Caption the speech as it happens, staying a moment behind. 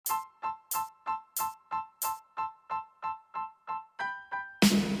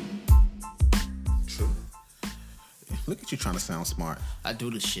Look at you trying to sound smart. I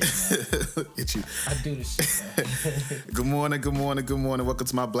do this shit, man. Look at you. I do this shit, man. Good morning. Welcome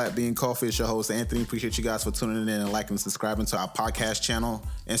to my Black Bean Coffee. It's your host, Anthony. Appreciate you guys for tuning in and liking and subscribing to our podcast channel.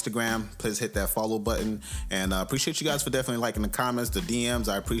 Instagram, please hit that follow button. And appreciate you guys for definitely liking the comments, the DMs.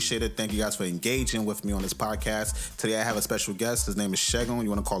 I appreciate it. Thank you guys for engaging with me on this podcast. Today I have a special guest. His name is Shegun. You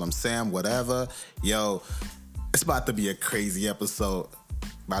want to call him Sam, whatever. Yo, it's about to be a crazy episode.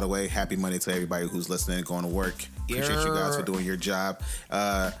 By the way, happy Monday to everybody who's listening and going to work. Appreciate you guys for doing your job.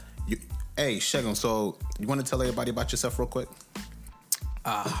 Hey, Shegun, so you want to tell everybody about yourself real quick?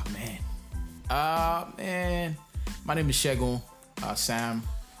 Man. My name is Shegun, Sam,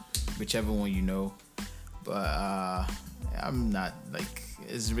 whichever one you know. But I'm not, like,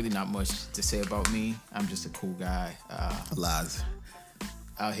 there's really not much to say about me. I'm just a cool guy. Lies.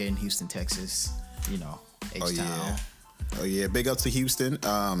 Out here in Houston, Texas, you know, H-Town. Oh, yeah. Big up to Houston.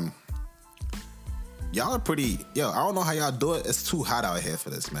 Y'all are pretty... Yo, I don't know how y'all do it. It's too hot out here for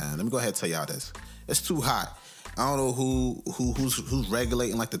this, man. Let me go ahead and tell y'all this. It's too hot. I don't know who's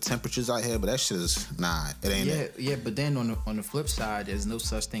regulating, like, the temperatures out here, but that shit is... Nah, it ain't it. Yeah, but then on the flip side, there's no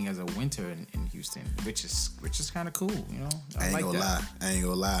such thing as a winter in Houston, which is kind of cool, you know? I ain't gonna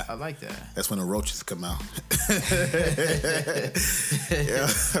lie. I like that. That's when the roaches come out. Yeah.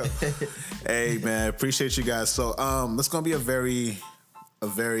 Hey, man, appreciate you guys. So, it's gonna be a very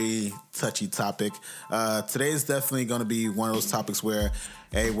touchy topic. Today is definitely going to be one of those topics where,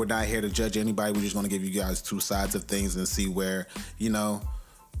 hey, we're not here to judge anybody. We're just going to give you guys two sides of things and see where,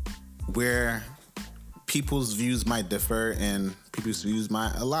 where people's views might differ and people's views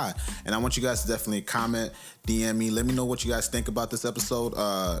might align. And I want you guys to definitely comment, DM me, let me know what you guys think about this episode.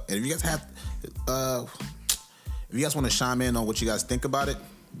 And if you guys have, if you guys want to chime in on what you guys think about it,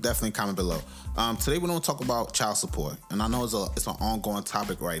 definitely comment below. Today we're going to talk about child support, and I know it's an ongoing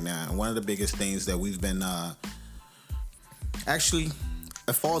topic right now. And one of the biggest things that we've been actually,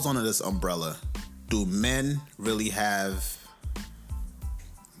 it falls under this umbrella. Do men really have?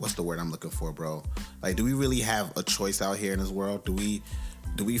 What's the word I'm looking for, bro? Like, do we really have a choice out here in this world? Do we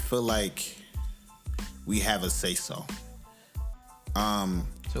feel like we have a say so?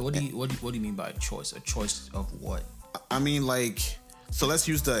 So what do you mean by a choice? A choice of what? I mean, like. So let's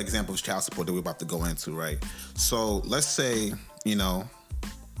use the example of child support that we're about to go into, right? So let's say, you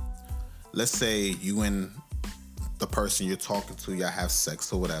and the person you're talking to, y'all have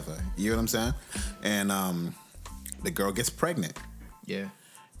sex or whatever. You know what I'm saying? And the girl gets pregnant. Yeah.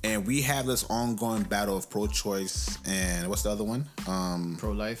 And we have this ongoing battle of pro-choice and what's the other one?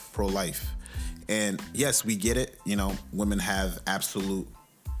 Pro-life. Pro-life. And yes, we get it. Women have absolute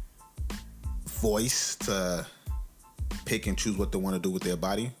voice to pick and choose what they want to do with their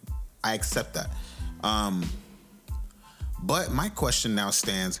body. I accept that. But my question now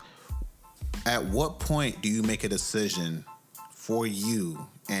stands, at what point do you make a decision for you,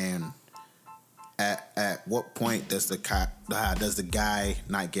 and at what point does the guy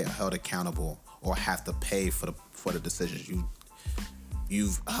not get held accountable or have to pay for the decisions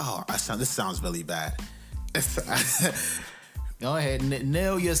this sounds really bad. Go ahead,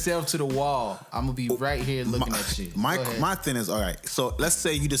 nail yourself to the wall. I'm gonna be right here looking at you. My thing is, all right. So let's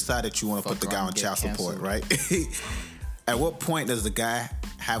say you decide that you want to put the guy on child support, right? At what point does the guy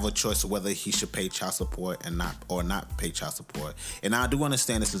have a choice of whether he should pay child support and not pay child support? And I do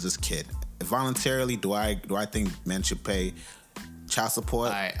understand this is his kid. Voluntarily, do I think men should pay child support?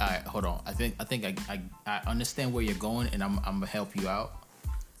 All right, hold on. I think I understand where you're going, and I'm gonna help you out.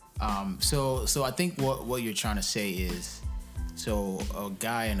 So I think what you're trying to say is, so a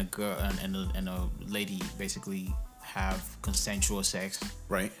guy and a girl and a lady basically have consensual sex,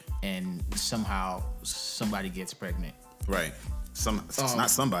 right? And somehow somebody gets pregnant, right? It's not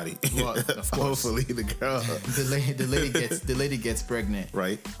somebody. Well, of course. Hopefully the girl. the lady gets pregnant,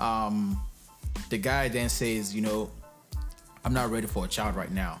 right? The guy then says, I'm not ready for a child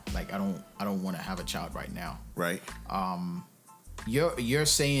right now. Like, I don't want to have a child right now, right? You're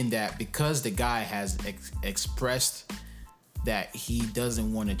saying that because the guy has expressed that he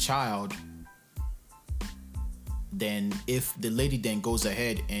doesn't want a child, then if the lady then goes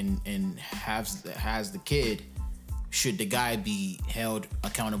ahead and has the kid, should the guy be held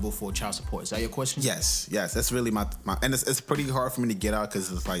accountable for child support? Is that your question? Yes. That's really my and it's pretty hard for me to get out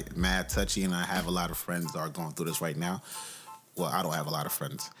because it's like mad touchy, and I have a lot of friends that are going through this right now. Well, I don't have a lot of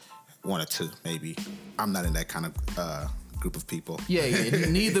friends, one or two maybe. I'm not in that kind of group of people. Yeah.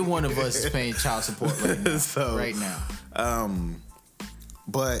 Neither one of us is paying child support right now.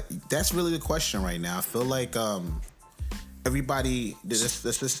 But that's really the question right now. I feel like everybody, there's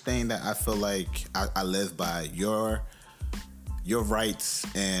this thing that I feel like I live by. Your rights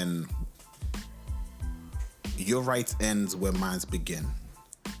and your rights ends where mine begin.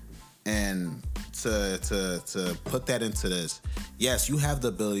 And to put that into this, yes, you have the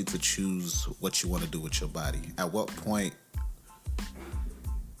ability to choose what you want to do with your body. At what point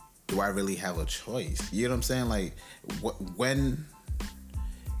do I really have a choice? You know what I'm saying? Like,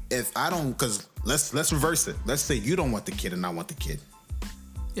 if I don't, because let's reverse it. Let's say you don't want the kid and I want the kid.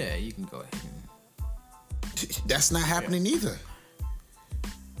 Yeah, you can go ahead. That's not happening either.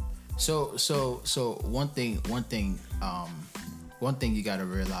 So one thing you gotta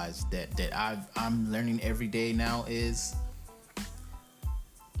realize that I'm learning every day now is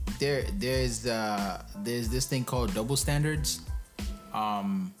there's this thing called double standards.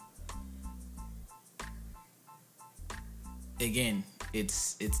 Again,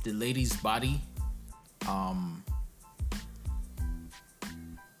 it's the lady's body.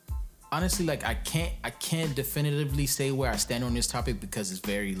 Honestly, like I can't definitively say where I stand on this topic because it's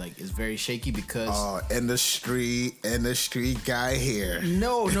very shaky because industry guy here.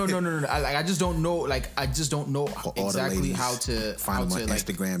 No. I just don't know. Like I just don't know exactly how to find him on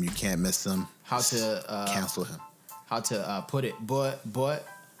Instagram. You can't miss him. How to cancel him. How to put it, but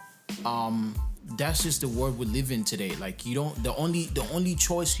that's just the world we live in today. Like you don't. The only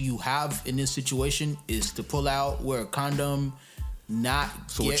choice you have in this situation is to pull out, wear a condom. Not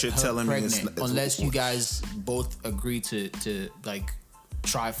so get what you're her telling pregnant me is unless you guys both agree to like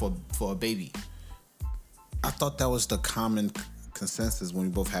try for a baby. I thought that was the common consensus when we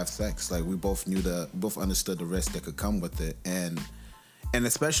both have sex. Like we both understood the risk that could come with it, and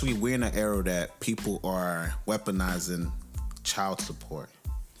especially we're in an era that people are weaponizing child support.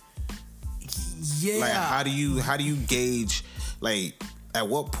 Yeah. Like how do you gauge? Like at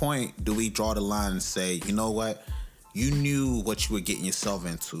what point do we draw the line and say, you know what? You knew what you were getting yourself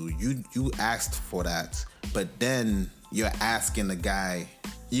into. You asked for that, but then you're asking the guy.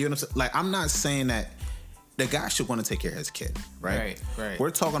 You know what I'm saying? Like I'm not saying that the guy should want to take care of his kid, right? Right.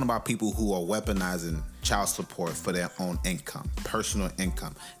 We're talking about people who are weaponizing child support for their own income, personal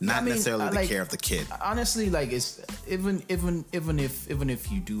income, not necessarily the care of the kid. Honestly, like it's even if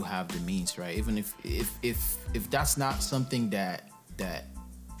you do have the means, right? Even if that's not something that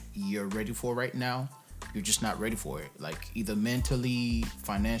you're ready for right now. You're just not ready for it, like either mentally,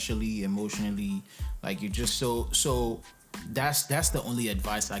 financially, emotionally. Like you're just so. That's the only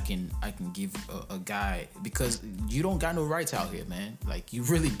advice I can give a guy, because you don't got no rights out here, man. Like you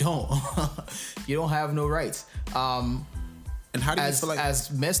really don't. You don't have no rights. And how do you feel like, as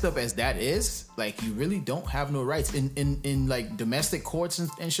messed up as that is, like you really don't have no rights in like domestic courts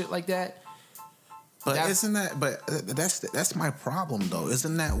and shit like that. But that's my problem though.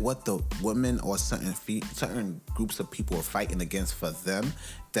 Isn't that what the women or certain groups of people are fighting against for them?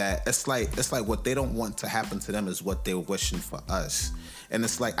 That it's like what they don't want to happen to them is what they're wishing for us. And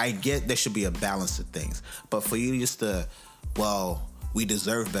it's like I get there should be a balance of things, but for you just to, well, we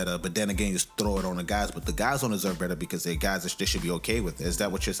deserve better, but then again, you just throw it on the guys. But the guys don't deserve better because they're guys. They should be okay with it. Is that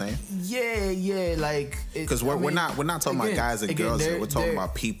what you're saying? Yeah. Like because we're not talking about guys and girls here. We're talking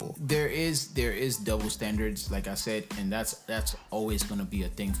about people. There is double standards, like I said, and that's always gonna be a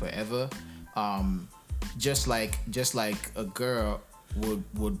thing forever. Just like a girl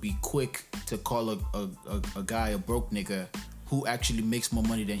would be quick to call a guy a broke nigga who actually makes more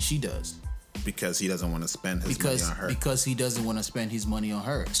money than she does. Because he doesn't want to spend his money on her. Because he doesn't want to spend his money on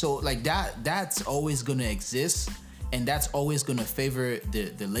her. So like that's always gonna exist, and that's always gonna favor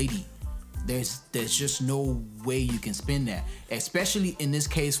the lady. There's just no way you can spin that. Especially in this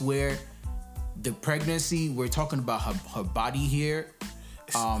case where the pregnancy, we're talking about her body here.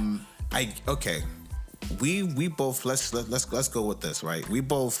 We both let's go with this, right? We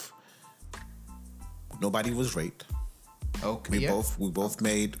both, nobody was raped. Okay. We both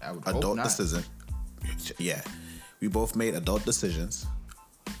made adult decisions. Yeah, we both made adult decisions.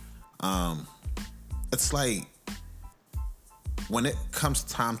 It's like when it comes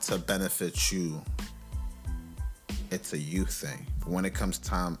time to benefit you, it's a you thing. When it comes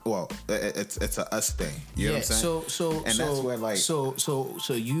time, well, it's a us thing. You know what I'm saying? That's where like so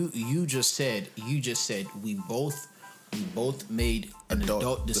you just said we both made an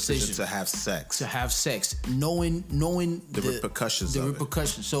adult decision to have sex. Knowing the repercussions. The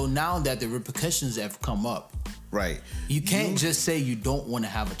repercussions. So now that the repercussions have come up, right? You can't just say you don't want to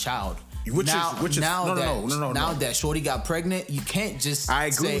have a child. Now that Shorty got pregnant, you can't just I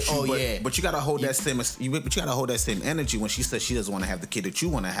agree say, with you, but you gotta hold that same. But you gotta hold that same energy when she says she doesn't want to have the kid that you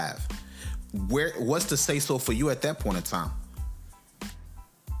want to have. What's to say so for you at that point in time?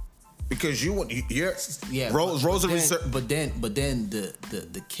 Because you're but then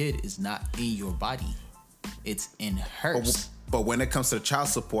the kid is not in your body, it's in hers. But when it comes to the child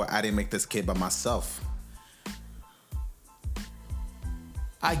support, I didn't make this kid by myself.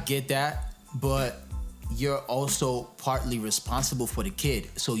 I get that, but you're also partly responsible for the kid,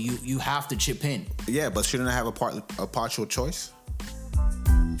 so you have to chip in. Yeah, but shouldn't I have a partial choice?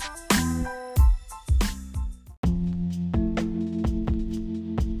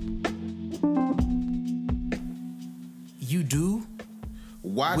 You do.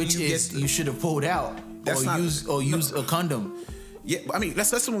 Why Which do you is get you should have pulled out use a condom. Yeah, I mean,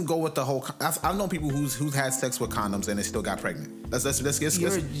 let's go with the whole. I've known people who's had sex with condoms and they still got pregnant.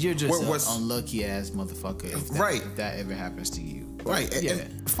 You're just an unlucky ass motherfucker. If that ever happens to you. Right. Yeah.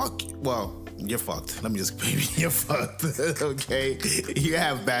 And fuck. Well, you're fucked. Let me just baby, you're fucked. Okay. You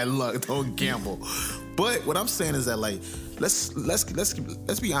have bad luck. Don't gamble. But what I'm saying is that like,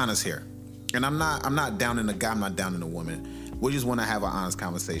 let's be honest here. And I'm not down in the guy. I'm not down in the woman. We just want to have an honest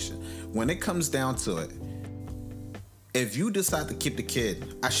conversation. When it comes down to it, if you decide to keep the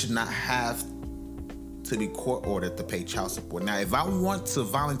kid, I should not have to be court ordered to pay child support. Now, if I want to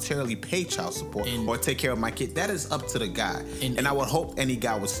voluntarily pay child support or take care of my kid, that is up to the guy. And I would hope any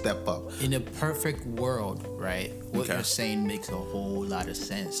guy would step up. In a perfect world, right? What you're saying makes a whole lot of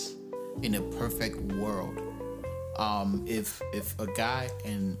sense. In a perfect world, if a guy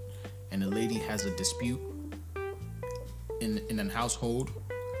and a lady has a dispute in a household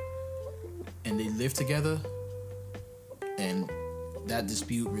and they live together, and that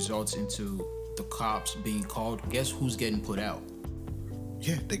dispute results into the cops being called, guess who's getting put out?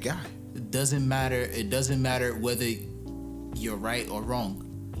 Yeah, the guy. It doesn't matter whether you're right or wrong.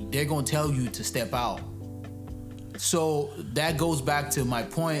 They're gonna tell you to step out. So that goes back to my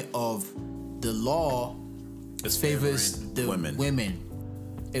point of the law favors the women.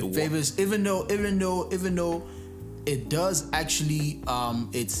 It favors, even though it does actually,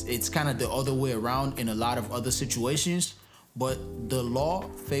 it's kind of the other way around in a lot of other situations. But the law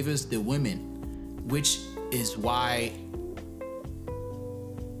favors the women, which is why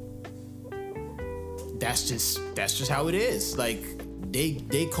that's just how it is. Like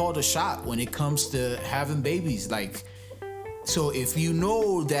they call the shot when it comes to having babies. Like, so if you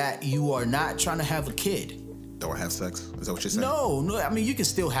know that you are not trying to have a kid, don't have sex. Is that what you're saying? No. I mean, you can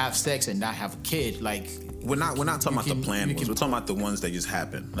still have sex and not have a kid. Like, we're not talking about the plan ones. We're talking about the ones that just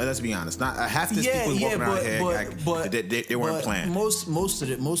happen. Let's be honest. Not half these people walking around here, they weren't planned. Most of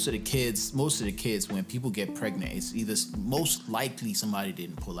the kids, when people get pregnant, it's either most likely somebody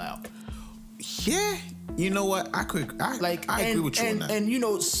didn't pull out. Yeah, you know what? I agree with you on that. And you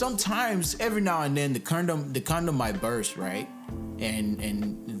know, sometimes every now and then the condom might burst, right?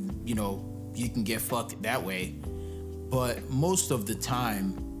 And you know, you can get fucked that way. But most of the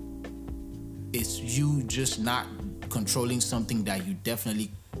time, it's you just not controlling something that you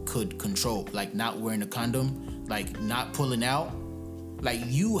definitely could control, like not wearing a condom, like not pulling out. Like,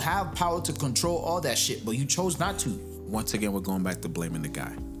 you have power to control all that shit, but you chose not to. Once again, we're going back to blaming the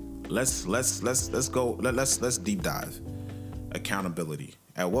guy. Let's deep dive. Accountability.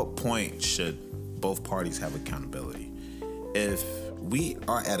 At what point should both parties have accountability? If we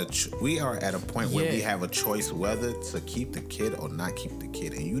are at a point where we have a choice whether to keep the kid or not keep the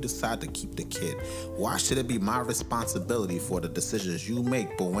kid, and you decide to keep the kid, why should it be my responsibility for the decisions you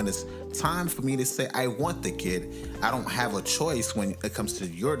make? But when it's time for me to say I want the kid, I don't have a choice when it comes to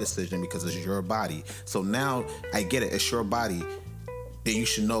your decision because it's your body. So now I get it, it's your body. Then you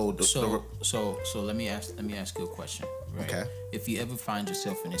should know. So let me ask you a question. Right? Okay. If you ever find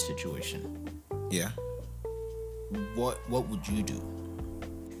yourself in a situation, what would you do?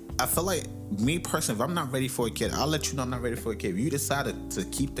 I feel like, me personally, if I'm not ready for a kid, I'll let you know I'm not ready for a kid. If you decided to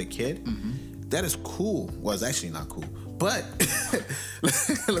keep the kid, that is cool. Well, it's actually not cool. But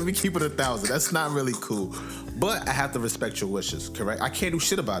let me keep it 1,000. That's not really cool. But I have to respect your wishes, correct? I can't do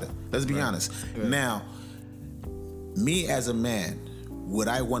shit about it. Let's be honest. Right. Now, me as a man, would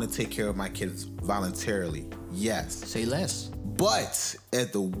I want to take care of my kids voluntarily? Yes. Say less. But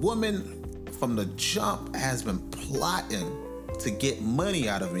if the woman from the jump has been plotting to get money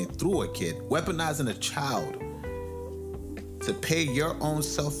out of me through a kid, weaponizing a child to pay your own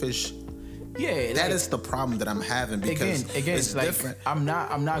selfish, that is the problem that I'm having, because again, it's like, different. I'm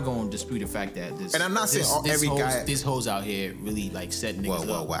not going to dispute the fact that this, and I'm not saying this hoes out here really like setting niggas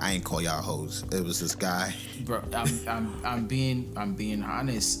up. Well, I ain't call y'all hoes. It was this guy, bro. I'm being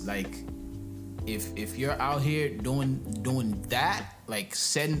honest. Like, if you're out here doing that, like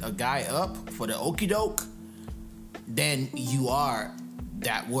setting a guy up for the okie doke, then you are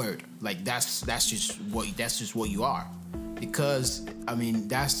that word. Like, that's just what you are. Because I mean,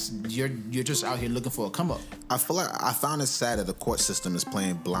 you're just out here looking for a come up. I feel like I found it sad that the court system is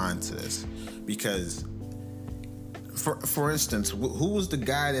playing blind to this, because For instance, who was the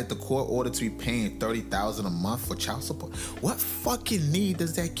guy that the court ordered to be paying $30,000 a month for child support? What fucking need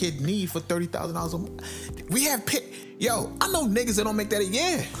does that kid need for $30,000 a month? We have yo, I know niggas that don't make that a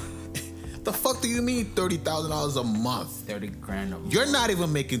year. The fuck do you mean $30,000 a month? 30 grand a month. You're not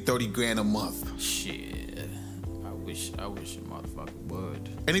even making 30 grand a month. Shit. I wish a motherfucker would.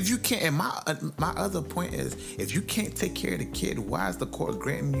 And if you can't, and my other point is, if you can't take care of the kid, why is the court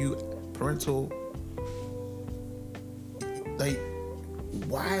granting you parental? Like,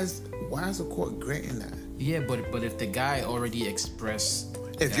 why is the court granting that? Yeah, but if the guy already expressed,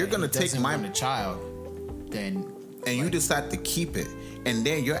 if you're gonna take my child, then and you decide to keep it, and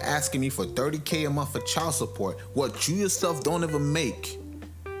then you're asking me for $30K a month for child support, what you yourself don't even make,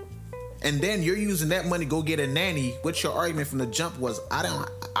 and then you're using that money to go get a nanny. What your argument from the jump was,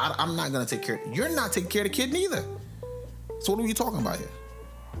 I'm not gonna take care. You're not taking care of the kid neither. So what are we talking about here?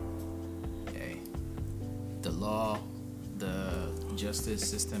 Hey, the law, the justice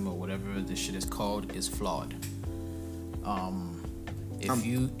system, or whatever this shit is called, is flawed. If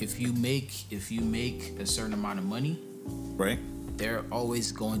you make a certain amount of money, right, they're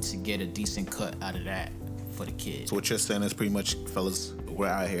always going to get a decent cut out of that for the kid. So what you're saying is pretty much, fellas, we're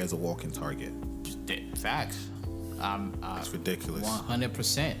out here as a walking target. Facts. It's ridiculous.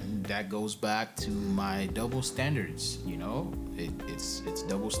 100%. That goes back to my double standards. You know, it's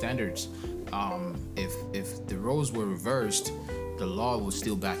double standards. If the roles were reversed, the law would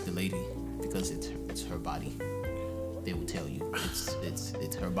still back the lady because it's her body. They will tell you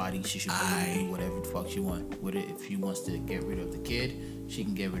it's her body. She should do whatever the fuck she wants with it. If she wants to get rid of the kid, she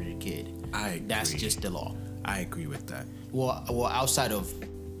can get rid of the kid. I agree. That's just the law. I agree with that. Well, outside of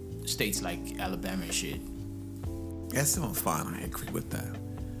states like Alabama and shit. That's even fine. I agree with that.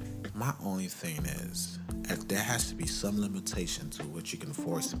 My only thing is, there has to be some limitation to what you can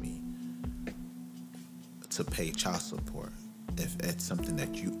force me to pay child support if it's something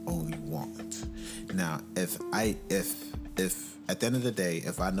that you only want. Now, if at the end of the day,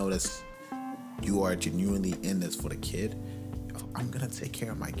 if I notice you are genuinely in this for the kid, I'm gonna take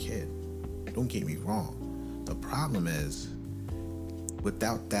care of my kid. Don't get me wrong. The problem is,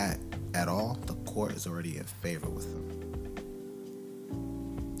 without that at all, the court is already in favor with them.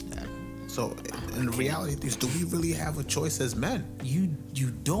 So, in the reality is, do we really have a choice as men? You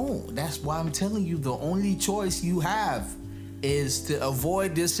don't. That's why I'm telling you, the only choice you have is to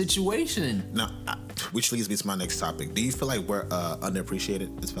avoid this situation. Now, which leads me to my next topic. Do you feel like we're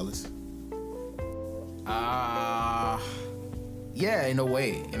underappreciated as fellas? Yeah, in a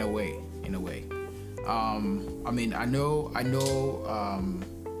way. I mean, I know.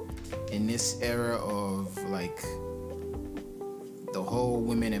 In this era of like the whole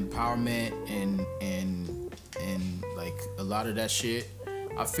women empowerment and like a lot of that shit,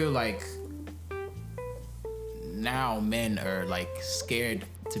 I feel like now men are like scared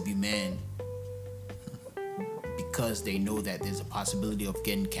to be men because they know that there's a possibility of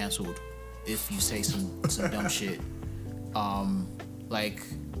getting canceled if you say some dumb shit. Like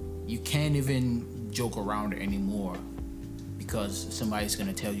you can't even joke around anymore because somebody's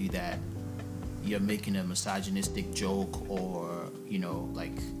gonna tell you that you're making a misogynistic joke, or you know,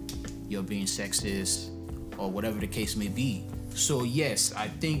 like you're being sexist, or whatever the case may be. So yes, I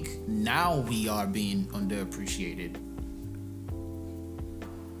think now we are being underappreciated.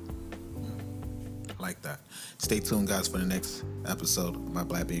 I like that. Stay tuned, guys, for the next episode of My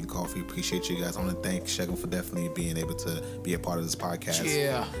Black Bean Coffee. Appreciate you guys. I want to thank Shegun for definitely being able to be a part of this podcast.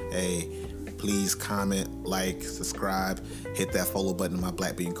 Yeah. Hey, please comment, like, subscribe, hit that follow button on My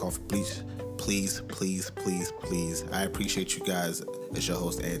Black Bean Coffee. Please. I appreciate you guys. It's your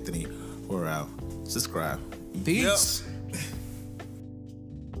host, Anthony. We're out. Subscribe. Peace. Yep.